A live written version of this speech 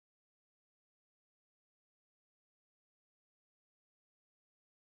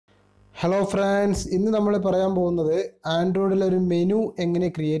Hello friends, ഇന്ന് നമ്മൾ പറയാൻ പോകുന്നത് ആൻഡ്രോയിഡിൽ ഒരു മെനു എങ്ങനെ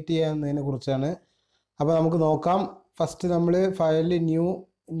ക്രിയേറ്റ് ചെയ്യാമെന്നതിനെ കുറിച്ചാണ്. അപ്പോൾ നമുക്ക് നോക്കാം. ഫസ്റ്റ് നമ്മൾ ഫയലിൽ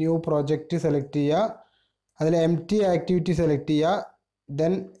ന്യൂ പ്രോജക്റ്റ് സെലക്ട് ചെയ്യുക, അതിൽ എം ടി ആക്ടിവിറ്റി സെലക്ട് ചെയ്യുക,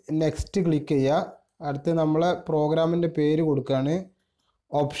 ദെൻ നെക്സ്റ്റ് ക്ലിക്ക് ചെയ്യുക. അടുത്ത് നമ്മളെ പ്രോഗ്രാമിൻ്റെ പേര് കൊടുക്കുകയാണ്.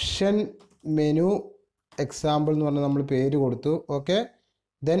 ഓപ്ഷൻ മെനു എക്സാമ്പിൾ എന്ന് പറഞ്ഞാൽ നമ്മൾ പേര് കൊടുത്തു. ഓക്കെ,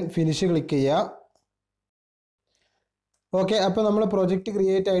 ദെൻ ഫിനിഷ് ക്ലിക്ക് ചെയ്യുക. ഓക്കെ, അപ്പോൾ നമ്മൾ പ്രൊജക്റ്റ്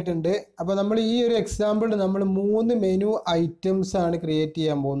ക്രിയേറ്റ് ആയിട്ടുണ്ട്. അപ്പോൾ നമ്മൾ ഈ ഒരു എക്സാമ്പിളിൽ നമ്മൾ 3 മെനു ഐറ്റംസ് ആണ് ക്രിയേറ്റ്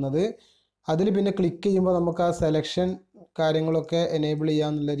ചെയ്യാൻ പോകുന്നത്. അതിൽ പിന്നെ ക്ലിക്ക് ചെയ്യുമ്പോൾ നമുക്ക് ആ സെലക്ഷൻ കാര്യങ്ങളൊക്കെ എനേബിൾ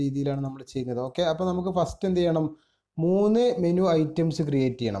ചെയ്യാന്നുള്ള രീതിയിലാണ് നമ്മൾ ചെയ്യുന്നത്. ഓക്കെ, അപ്പോൾ നമുക്ക് ഫസ്റ്റ് എന്ത് ചെയ്യണം, 3 മെനു ഐറ്റംസ്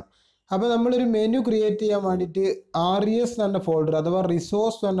ക്രിയേറ്റ് ചെയ്യണം. അപ്പോൾ നമ്മളൊരു മെനു ക്രിയേറ്റ് ചെയ്യാൻ വേണ്ടിയിട്ട് RES എന്ന ഫോൾഡർ അഥവാ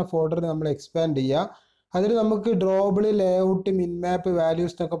റിസോഴ്സ് എന്ന ഫോൾഡർ നമ്മൾ എക്സ്പാൻഡ് ചെയ്യുക. അതിൽ നമുക്ക് ഡ്രോബിൾ, ലേഔട്ട്, മിൻമാപ്പ്,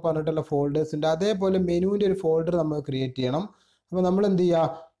 വാല്യൂസ് എന്നൊക്കെ പറഞ്ഞിട്ടുള്ള ഫോൾഡേഴ്സ് ഉണ്ട്. അതേപോലെ മെനുവിൻ്റെ ഒരു ഫോൾഡർ നമ്മൾ ക്രിയേറ്റ് ചെയ്യണം. അപ്പോൾ നമ്മൾ എന്ത്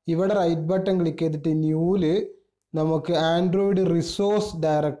ചെയ്യുക, ഇവിടെ റൈറ്റ് ബട്ടൺ ക്ലിക്ക് ചെയ്തിട്ട് ന്യൂവിൽ നമുക്ക് ആൻഡ്രോയിഡ് റിസോഴ്സ്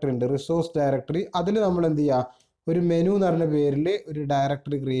ഡയറക്ടറി ഉണ്ട്, റിസോഴ്സ് ഡയറക്ടറി. അതിൽ നമ്മൾ എന്ത് ചെയ്യുക, ഒരു മെനു എന്ന് പറഞ്ഞ പേരിൽ ഒരു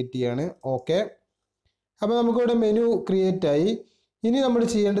ഡയറക്ടറി ക്രിയേറ്റ് ചെയ്യാണ്. ഓക്കെ, അപ്പോൾ നമുക്കിവിടെ മെനു ക്രിയേറ്റ് ആയി. ഇനി നമ്മൾ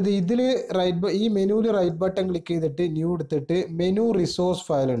ചെയ്യേണ്ടത് ഇതിൽ ഈ മെനുവിൽ റൈറ്റ് ബട്ടൺ ക്ലിക്ക് ചെയ്തിട്ട് ന്യൂ എടുത്തിട്ട് മെനു റിസോഴ്സ്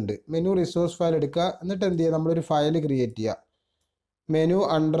ഫയൽ ഉണ്ട്, മെനു റിസോഴ്സ് ഫയൽ എടുക്കുക. എന്നിട്ട് എന്ത് ചെയ്യുക, നമ്മളൊരു ഫയൽ ക്രിയേറ്റ് ചെയ്യുക. മെനു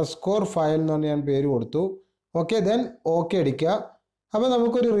അണ്ടർസ്കോർ ഫയൽ എന്ന് പറഞ്ഞ് ഞാൻ പേര് കൊടുത്തു. ഓക്കെ, ദെൻ ഓക്കെ അടിക്കുക. അപ്പോൾ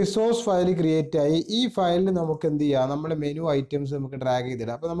നമുക്കൊരു റിസോഴ്സ് ഫയൽ ക്രിയേറ്റ് ആയി. ഈ ഫയലിൽ നമുക്ക് എന്ത് ചെയ്യുക, നമ്മുടെ മെനു ഐറ്റംസ് നമുക്ക് ഡ്രാഗ്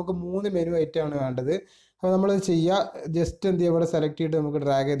ചെയ്തിടാം. അപ്പോൾ നമുക്ക് 3 മെനു ഐറ്റം ആണ് വേണ്ടത്. അപ്പോൾ നമ്മൾ ചെയ്യുക, ജസ്റ്റ് എന്ത് ചെയ്യുക, ഇവിടെ സെലക്ട് ചെയ്തിട്ട് നമുക്ക്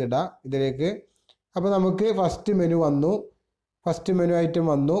ഡ്രാഗ് ചെയ്തിടാം ഇതിലേക്ക്. അപ്പോൾ നമുക്ക് ഫസ്റ്റ് മെനു വന്നു, ഫസ്റ്റ് മെനു ഐറ്റം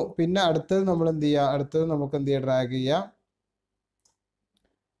വന്നു. പിന്നെ അടുത്തത് നമ്മൾ എന്ത് ചെയ്യുക, അടുത്തത് നമുക്ക് എന്ത് ചെയ്യുക, ഡ്രാഗ് ചെയ്യുക.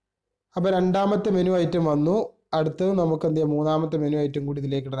 അപ്പോൾ രണ്ടാമത്തെ മെനു ഐറ്റം വന്നു. അടുത്തത് നമുക്ക് എന്ത് ചെയ്യുക, മൂന്നാമത്തെ മെനു ഐറ്റം കൂടി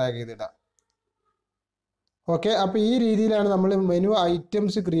ഇതിലേക്ക് ഡ്രാഗ് ചെയ്തിടാം. ഓക്കെ, അപ്പോൾ ഈ രീതിയിലാണ് നമ്മൾ മെനു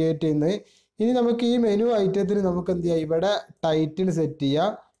ഐറ്റംസ് ക്രിയേറ്റ് ചെയ്യുന്നത്. ഇനി നമുക്ക് ഈ മെനു ഐറ്റത്തിന് നമുക്ക് എന്ത് ചെയ്യുക, ഇവിടെ ടൈറ്റിൽ സെറ്റ്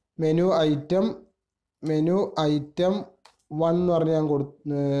ചെയ്യുക. മെനു ഐറ്റം 1 എന്ന് പറഞ്ഞ് ഞാൻ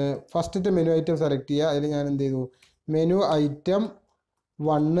ഫസ്റ്റത്തെ മെനു ഐറ്റം സെലക്ട് ചെയ്യുക. അതിൽ ഞാൻ എന്ത് ചെയ്തു, മെനു ഐറ്റം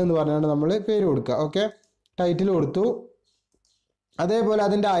 1 എന്ന് പറഞ്ഞാണ് നമ്മൾ പേര് കൊടുക്കുക. ഓക്കെ, ടൈറ്റിൽ കൊടുത്തു. അതേപോലെ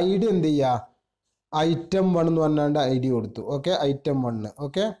അതിൻ്റെ ID എന്ത് ചെയ്യുക, ഐറ്റം 1 എന്ന് പറഞ്ഞാണ്ട് ID കൊടുത്തു. Okay, item 1.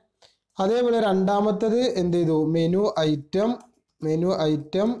 ഓക്കെ, അതേപോലെ രണ്ടാമത്തത് എന്ത് ചെയ്തു, മെനു ഐറ്റം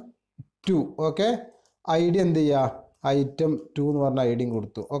 2. ഓക്കെ, ID എന്ത് ചെയ്യുക, ഐറ്റം 2 എന്ന് പറഞ്ഞ ഐഡിയും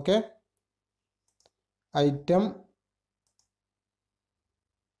കൊടുത്തു. Okay, item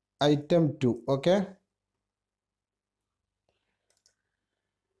 2. ഓക്കെ,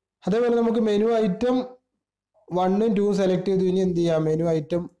 അതേപോലെ നമുക്ക് മെനു ഐറ്റം 1ഉം 2ഉം സെലക്ട് ചെയ്തു. ഇനി എന്ത് ചെയ്യുക, മെനു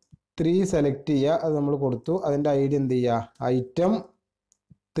ഐറ്റം 3 സെലക്ട് ചെയ്യുക. അത് നമ്മൾ കൊടുത്തു. അതിൻ്റെ ID എന്ത് ചെയ്യുക, ഐറ്റം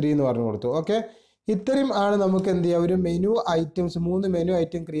 3 എന്ന് പറഞ്ഞു കൊടുത്തു. ഓക്കെ, ഇത്രയും ആണ് നമുക്ക് എന്ത് ചെയ്യുക, ഒരു menu items 3 menu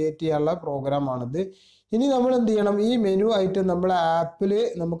item create ചെയ്യാനുള്ള പ്രോഗ്രാമാണിത്. ഇനി നമ്മൾ എന്ത് ചെയ്യണം, ഈ മെനു ഐറ്റം നമ്മളെ ആപ്പിൽ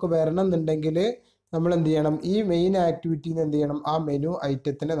നമുക്ക് വരണം എന്നുണ്ടെങ്കിൽ നമ്മൾ എന്ത് ചെയ്യണം, ഈ മെയിൻ ആക്ടിവിറ്റിന്ന് എന്ത് ചെയ്യണം, ആ മെനു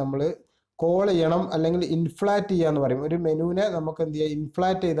ഐറ്റത്തിനെ നമ്മൾ കോൾ ചെയ്യണം, അല്ലെങ്കിൽ ഇൻഫ്ലാറ്റ് ചെയ്യുക എന്ന് പറയും. ഒരു മെനുവിനെ നമുക്ക് എന്ത് ചെയ്യുക,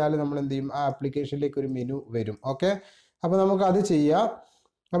 ഇൻഫ്ലാറ്റ് ചെയ്താൽ നമ്മൾ എന്ത് ചെയ്യും, ആ ആപ്ലിക്കേഷനിലേക്ക് ഒരു മെനു വരും. ഓക്കെ, അപ്പോൾ നമുക്ക് അത് ചെയ്യാം.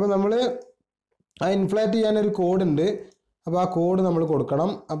 അപ്പോൾ നമ്മൾ ആ ഇൻഫ്ലാറ്റ് ചെയ്യാനൊരു കോഡ് ഉണ്ട്. അപ്പോൾ ആ കോഡ് നമ്മൾ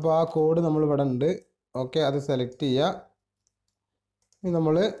കൊടുക്കണം. അപ്പോൾ ആ കോഡ് നമ്മൾ ഇവിടെ ഉണ്ട്. ഓക്കെ, അത് സെലക്ട് ചെയ്യുക.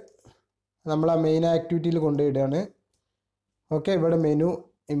 നമ്മൾ ആ മെയിൻ ആക്ടിവിറ്റിയിൽ കൊണ്ടുപോയിടുകയാണ്. ഓക്കെ, ഇവിടെ മെനു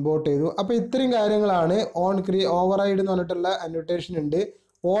ഇമ്പോർട്ട് ചെയ്തു. അപ്പോൾ ഇത്രയും കാര്യങ്ങളാണ്. ഓവർറൈഡ് എന്ന് പറഞ്ഞിട്ടുള്ള അനോട്ടേഷൻ ഉണ്ട്.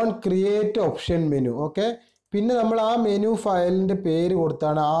 On create option menu. Okay, പിന്നെ നമ്മൾ ആ മെനു ഫയലിൻ്റെ പേര്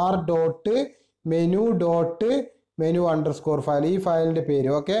കൊടുത്താണ് r.menu അണ്ടർസ്കോർ ഫയൽ, ഈ ഫയലിൻ്റെ പേര്.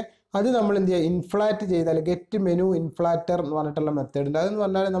 ഓക്കെ, അത് നമ്മൾ എന്ത് ചെയ്യുക, ഇൻഫ്ലാറ്റ് ചെയ്താൽ ഗെറ്റ് മെനു ഇൻഫ്ലാറ്റർ എന്ന് പറഞ്ഞിട്ടുള്ള മെത്തേഡ് ഉണ്ട്. അതെന്ന്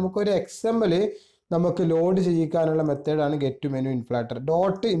പറഞ്ഞാൽ നമുക്കൊരു XML നമുക്ക് ലോഡ് ചെയ്യിക്കാനുള്ള മെത്തേഡാണ് ഗെറ്റ് മെനു ഇൻഫ്ലാറ്റർ.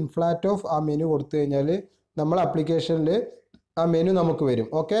 .inflat ഓഫ് ആ മെനു കൊടുത്തു കഴിഞ്ഞാൽ നമ്മൾ ആപ്ലിക്കേഷനിൽ ആ മെനു നമുക്ക് വരും.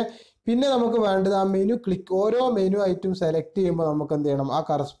 ഓക്കെ, പിന്നെ നമുക്ക് വേണ്ടത് ആ മെനു ഓരോ മെനു ഐറ്റം സെലക്ട് ചെയ്യുമ്പോൾ നമുക്ക് എന്ത് ചെയ്യണം, ആ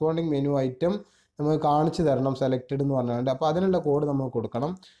കറസ്പോണ്ടിങ് മെനു ഐറ്റം നമുക്ക് കാണിച്ചു തരണം, സെലക്റ്റഡ് എന്ന് പറഞ്ഞുകൊണ്ട്. അപ്പോൾ അതിനുള്ള കോഡ് നമ്മൾ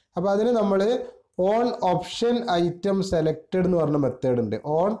കൊടുക്കണം. അപ്പോൾ അതിന് നമ്മൾ ഓൺ ഓപ്ഷൻ ഐറ്റം സെലക്റ്റഡ് എന്ന് പറഞ്ഞ മെത്തേഡ് ഉണ്ട്.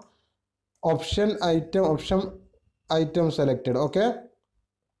 On option item selected. Okay,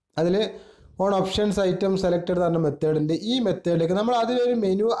 അതിൽ ഓൺ ഓപ്ഷൻസ് ഐറ്റം സെലക്റ്റഡ് എന്ന് പറഞ്ഞ മെത്തേഡ് ഉണ്ട്. ഈ മെത്തേഡിലേക്ക് നമ്മൾ അതിലൊരു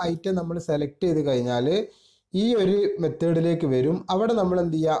മെനു ഐറ്റം നമ്മൾ സെലക്ട് ചെയ്ത് കഴിഞ്ഞാൽ ഈ ഒരു മെത്തേഡിലേക്ക് വരും. അവിടെ നമ്മൾ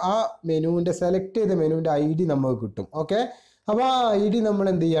എന്ത് ചെയ്യുക, ആ മെനുവിൻ്റെ സെലക്ട് ചെയ്ത മെനുവിൻ്റെ ID നമുക്ക് കിട്ടും. ഓക്കെ, അപ്പോൾ ആ ID നമ്മൾ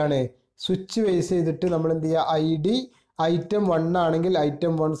എന്ത് ചെയ്യാണ്, സ്വിച്ച് ബേസ് ചെയ്തിട്ട് നമ്മൾ എന്ത് ചെയ്യുക, ID ഐറ്റം 1 ആണെങ്കിൽ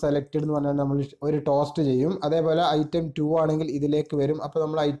ഐറ്റം 1 സെലക്റ്റഡ് എന്ന് പറഞ്ഞാൽ നമ്മൾ ഒരു ടോസ്റ്റ് ചെയ്യും. അതേപോലെ ഐറ്റം 2 ആണെങ്കിൽ ഇതിലേക്ക് വരും. അപ്പോൾ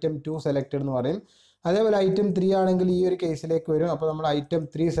നമ്മൾ ഐറ്റം 2 സെലക്റ്റഡ് എന്ന് പറയും. അതേപോലെ ഐറ്റം 3 ആണെങ്കിൽ ഈ ഒരു കേസിലേക്ക് വരും. അപ്പോൾ നമ്മൾ ഐറ്റം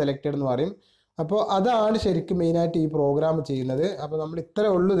 3 സെലക്റ്റഡ് എന്ന് പറയും. അപ്പോൾ അതാണ് ശരിക്കും മെയിനായിട്ട് ഈ പ്രോഗ്രാം ചെയ്യുന്നത്. അപ്പോൾ നമ്മൾ ഇത്രേ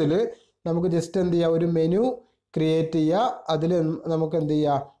ഉള്ളൂ ഇതിൽ. നമുക്ക് ജസ്റ്റ് എന്ത് ചെയ്യുക, ഒരു മെനു ക്രിയേറ്റ് ചെയ്യുക. അതിൽ നമുക്ക് എന്ത്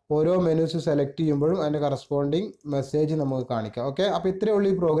ചെയ്യുക, ഓരോ മെനൂസ് സെലക്ട് ചെയ്യുമ്പോഴും അതിൻ്റെ കറസ്പോണ്ടിങ് മെസ്സേജ് നമുക്ക് കാണിക്കാം. ഓക്കെ, അപ്പോൾ ഇത്രയേ ഉള്ളൂ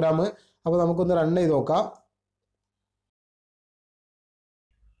ഈ പ്രോഗ്രാം. അപ്പോൾ നമുക്കൊന്ന് റൺ ചെയ്ത് നോക്കാം.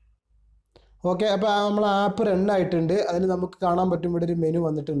 ഓക്കെ, അപ്പോൾ നമ്മൾ ആപ്പ് റൺ ആയിട്ടുണ്ട്. അതിൽ നമുക്ക് കാണാൻ പറ്റും ഇവിടെ ഒരു മെനു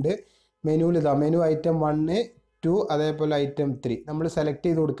വന്നിട്ടുണ്ട്. മെനുവിൽ ഇതാ മെനു ഐറ്റം 1, 2 അതേപോലെ ഐറ്റം 3 നമ്മൾ സെലക്ട്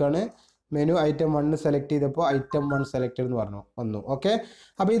ചെയ്ത് കൊടുക്കുകയാണ്. മെനു ഐറ്റം 1 സെലക്ട് ചെയ്തപ്പോൾ ഐറ്റം 1 സെലക്റ്റഡ് എന്ന് വന്നു. ഓക്കെ,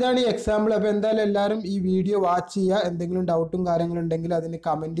 അപ്പോൾ ഇതാണ് ഈ എക്സാമ്പിൾ. അപ്പോൾ എന്തായാലും എല്ലാവരും ഈ വീഡിയോ വാച്ച് ചെയ്യുക. എന്തെങ്കിലും ഡൗട്ടും കാര്യങ്ങളും ഉണ്ടെങ്കിൽ അതിന്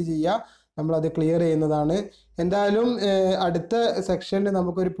കമൻറ്റ് ചെയ്യുക, നമ്മളത് ക്ലിയർ ചെയ്യുന്നതാണ്. എന്തായാലും അടുത്ത സെക്ഷനിൽ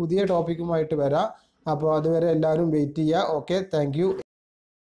നമുക്കൊരു പുതിയ ടോപ്പിക്കുമായിട്ട് വരാം. അപ്പോൾ അതുവരെ എല്ലാവരും വെയിറ്റ് ചെയ്യുക. Okay, thank you.